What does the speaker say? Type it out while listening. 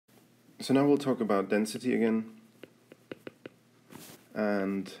So now we'll talk about density again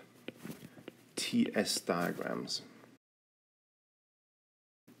and TS diagrams.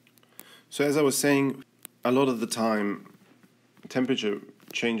 So as I was saying, a lot of the time temperature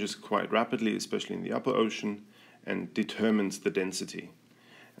changes quite rapidly, especially in the upper ocean, and determines the density.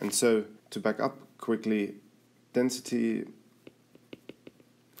 And so to back up quickly, density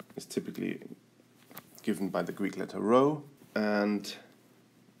is typically given by the Greek letter rho, and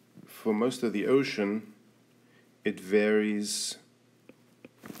for most of the ocean it varies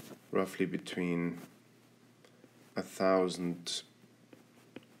roughly between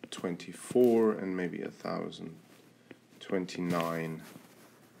 1,024 and maybe 1,029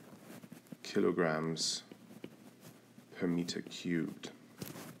 kilograms per meter cubed.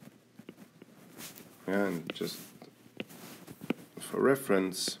 And just for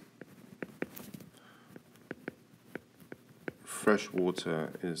reference, fresh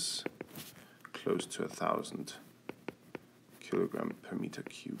water is close to 1,000 kilograms per meter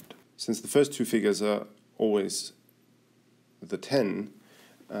cubed. Since the first two figures are always the 10,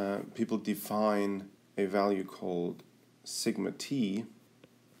 people define a value called sigma t,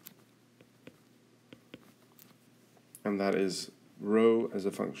 and that is rho as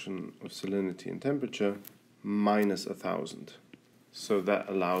a function of salinity and temperature minus 1,000. So that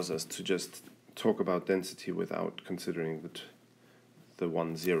allows us to just talk about density without considering the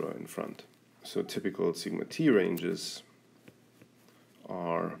 1 0 in front. So typical sigma t ranges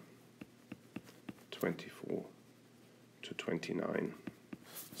are 24 to 29.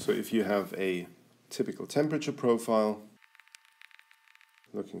 So if you have a typical temperature profile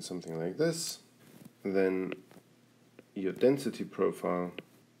looking something like this, then your density profile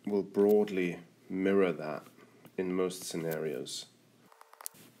will broadly mirror that in most scenarios.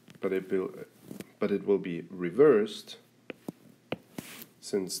 But it will be reversed,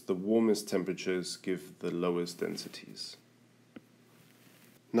 since the warmest temperatures give the lowest densities.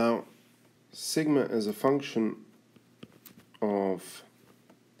 Now, sigma as a function of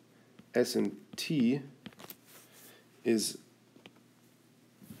S and T is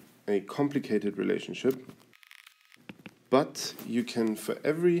a complicated relationship, but you can, for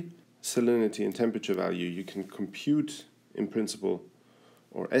every salinity and temperature value, you can compute, in principle,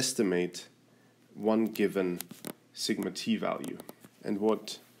 or estimate one given sigma t value. And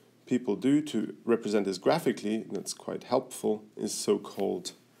what people do to represent this graphically, that's quite helpful, is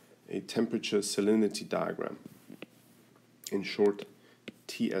so-called a temperature salinity diagram. In short,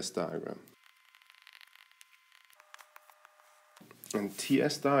 TS diagram. And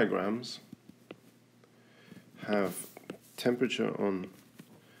TS diagrams have temperature on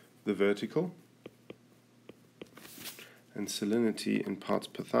the vertical and salinity in parts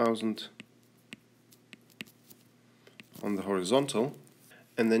per thousand on the horizontal,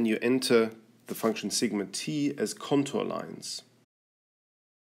 and then you enter the function sigma t as contour lines.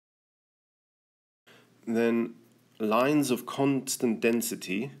 Then lines of constant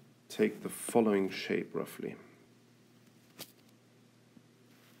density take the following shape roughly.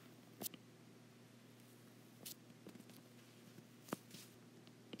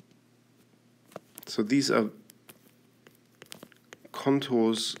 So these are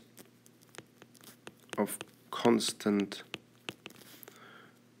contours of constant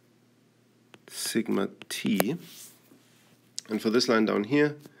sigma t, and for this line down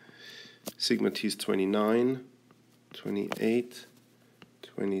here, sigma t is 29, 28,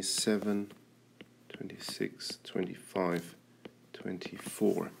 27, 26, 25,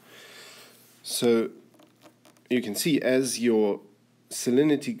 24. So you can see as your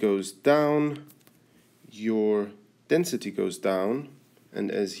salinity goes down, your density goes down, and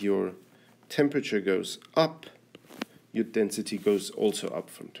as your temperature goes up, your density goes also up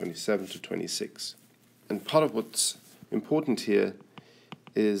from 27 to 26. And part of what's important here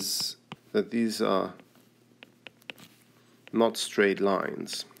is that these are not straight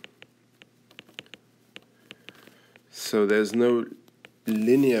lines. So there's no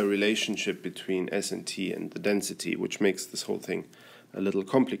linear relationship between S and T and the density, which makes this whole thing a little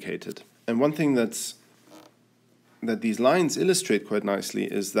complicated. And one thing that these lines illustrate quite nicely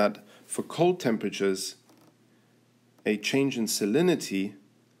is that for cold temperatures, a change in salinity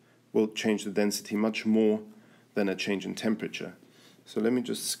will change the density much more than a change in temperature. So let me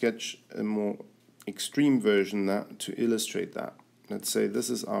just sketch a more extreme version to illustrate that. Let's say this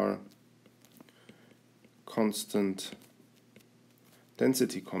is our constant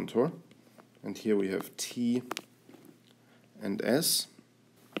density contour, and here we have T and S.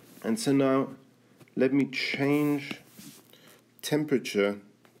 And so now let me change temperature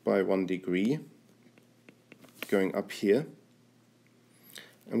by 1 degree, going up here,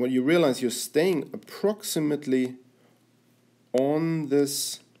 And what you realize, you're staying approximately on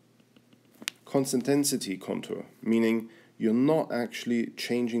this constant density contour, meaning you're not actually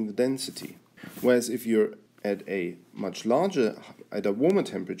changing the density. Whereas if you're at a much larger, at a warmer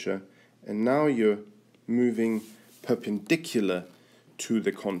temperature, and now you're moving perpendicular to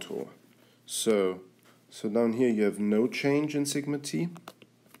the contour. So down here you have no change in sigma t.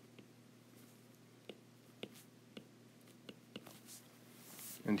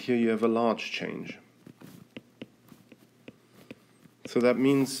 And here you have a large change. So that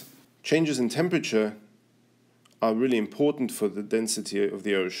means changes in temperature are really important for the density of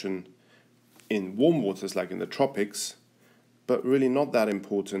the ocean in warm waters like in the tropics, but really not that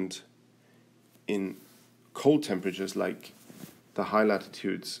important in cold temperatures like the high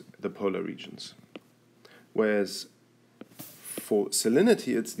latitudes, the polar regions. Whereas for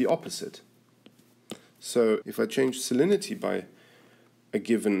salinity, it's the opposite. So if I change salinity by a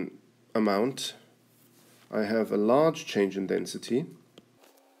given amount, I have a large change in density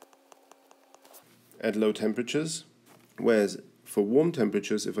at low temperatures, whereas for warm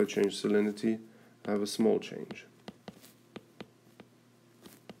temperatures, if I change salinity, I have a small change.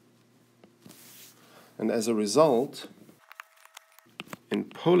 And as a result, in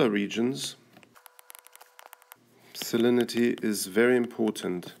polar regions, salinity is very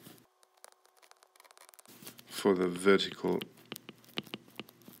important for the vertical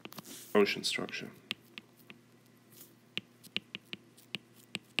ocean structure.